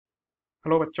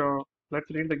Hello bachcho, let's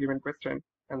read the given question,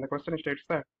 and the question states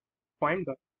that find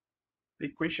the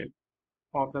equation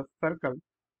of the circle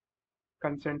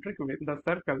concentric with the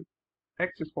circle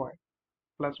x square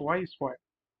plus y square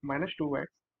minus 2x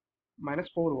minus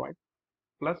 4y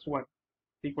plus 1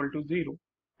 equal to 0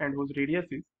 and whose radius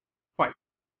is 5.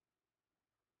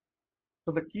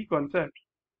 So the key concept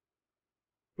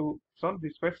to solve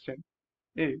this question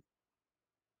is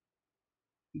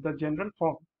the general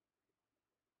form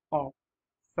of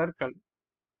circle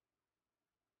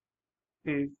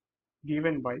is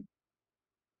given by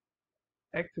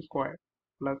x square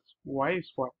plus y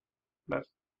square plus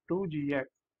 2gx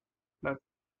plus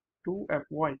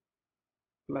 2fy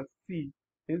plus C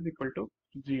is equal to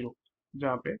 0,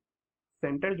 जहाँ पे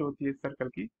centre जो होती है circle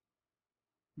की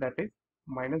that is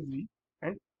minus ji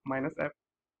and minus F,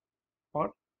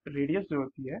 और radius जो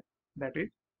होती है that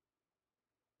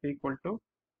is equal to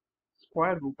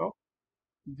square root of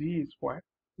ji square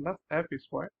plus F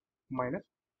square minus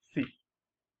सी,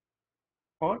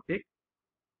 और एक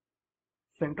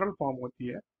सेंट्रल फॉर्म होती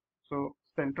है. सो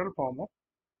central form of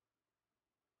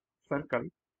circle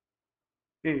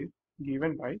is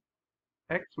given by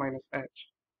x minus H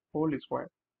whole square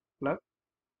plus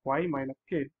Y minus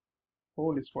के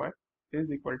whole square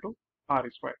is equal to are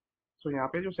square. सो यहाँ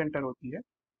पे जो centre होती है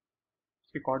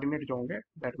उसके कोऑर्डिनेट जो होंगे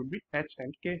that will be H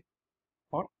and के,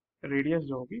 और रेडियस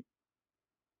जो होगी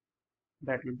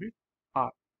दैट विल बी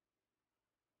आर.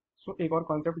 सो एक और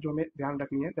कॉन्सेप्ट जो हमें ध्यान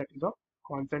रखनी है that is of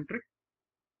concentric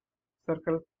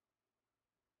circle.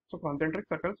 So concentric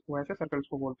circles वो ऐसे सर्कल्स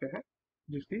को बोलते हैं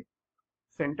जिसकी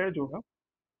सेंटर जो है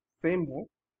सेम हो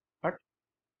बट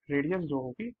रेडियस जो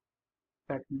होगी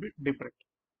that will be different.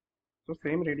 So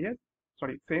same radius,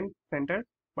 sorry same centre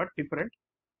but different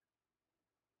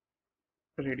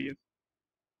radius.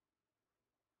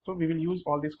 So we will use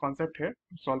all this concept here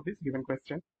to solve this given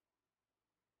question.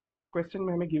 Question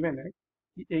में हमें given है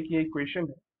कि एक ये equation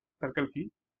है circle की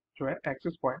जो है x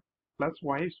square plus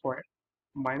Y square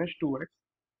minus 2x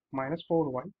minus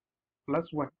 4y plus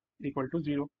 1 equal to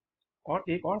 0, और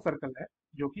एक और सर्कल है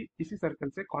जो कि इसी सर्कल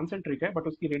से कॉन्सेंट्रिक है बट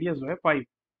उसकी रेडियस जो है 5.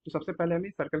 तो सबसे पहले हमें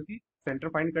सर्कल की सेंटर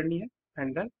फाइंड करनी है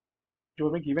एंड देन जो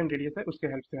हमें गिवन रेडियस है उसके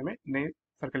हेल्प से हमें नए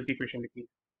सर्कल की इक्वेशन लिखनी है.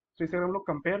 तो इसे हम लोग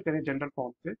कंपेयर करें जनरल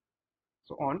फॉर्म से.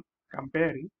 So on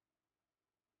comparing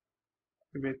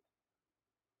with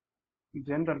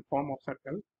general form of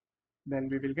circle then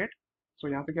we will get. सो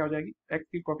यहाँ पे क्या हो जाएगी, x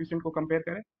की कोफिशिएंट को कंपेयर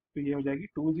करें तो ये हो जाएगी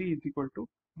 2g इज इक्वल टू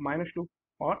 -2,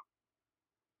 और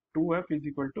 2f is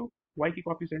equal to y की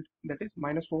coefficient that is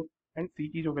 -4, and c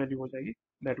की जो वैल्यू हो जाएगी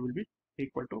that will be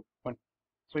equal to 1.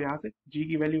 सो यहाँ से g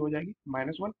की वैल्यू हो जाएगी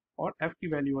 -1 और f की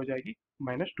वैल्यू हो जाएगी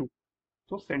 -2.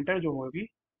 तो सेंटर जो होगी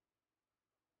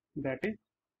that is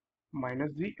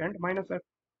 -g and -f.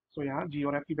 सो यहाँ g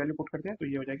और f की वैल्यू पुट करते हैं तो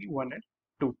ये हो जाएगी 1 एंड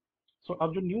 2. सो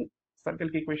अब जो न्यू सर्कल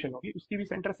की इक्वेशन होगी उसकी भी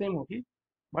सेंटर सेम होगी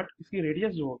बट इसकी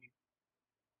रेडियस जो होगी,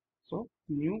 so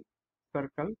new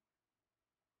circle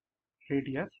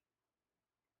radius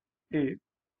is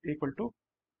equal to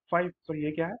 5. सो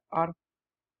ये क्या है r.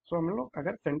 सो हम लोग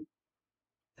अगर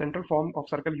central form of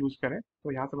circle use करें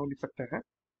तो यहाँ से हम लोग लिख सकते हैं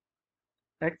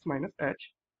x minus H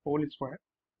whole square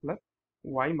plus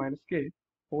Y minus के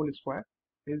whole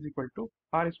square is equal to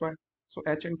are square. So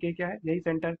H and के क्या है, यही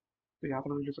सेंटर. तो यहाँ पर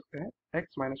हम लोग लिख सकते हैं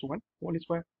x minus 1 whole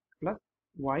square plus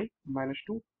Y minus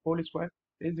 2 whole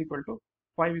square is equal to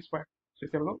 5 square. तो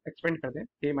इसे हम लोग एक्सपेंड कर दें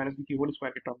a माइनस बी की होल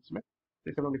स्क्वायर के टर्म्स में. तो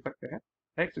इसे हम लोग लिख सकते हैं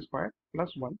x square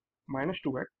plus 1 minus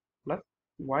 2x plus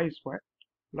Y square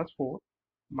plus 4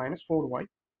 minus 4y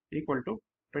equal to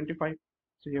 25.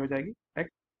 तो ये हो जाएगी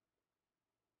x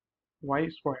Y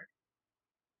square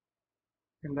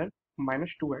and then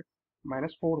minus 2x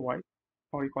minus 4y,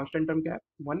 और ये कांस्टेंट टर्म क्या है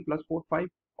 1 प्लस 4 5,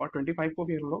 और 25 को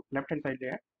भी हम लोग लेफ्ट हैंड साइड ले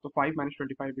आए तो 5 minus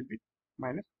 25 will be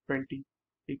minus 20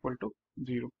 equal to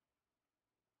 0.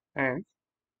 And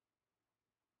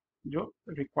जो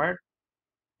रिक्वायर्ड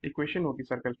इक्वेशन होगी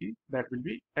सर्कल की that will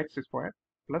be x square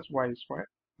plus Y square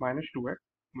minus 2x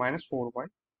minus 4y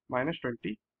minus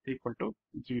 20 equal to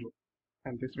 0,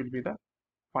 and this will be the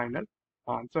final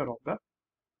answer of the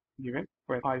given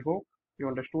question. I hope you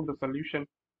understood the solution.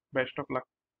 Best of luck.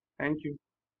 Thank you.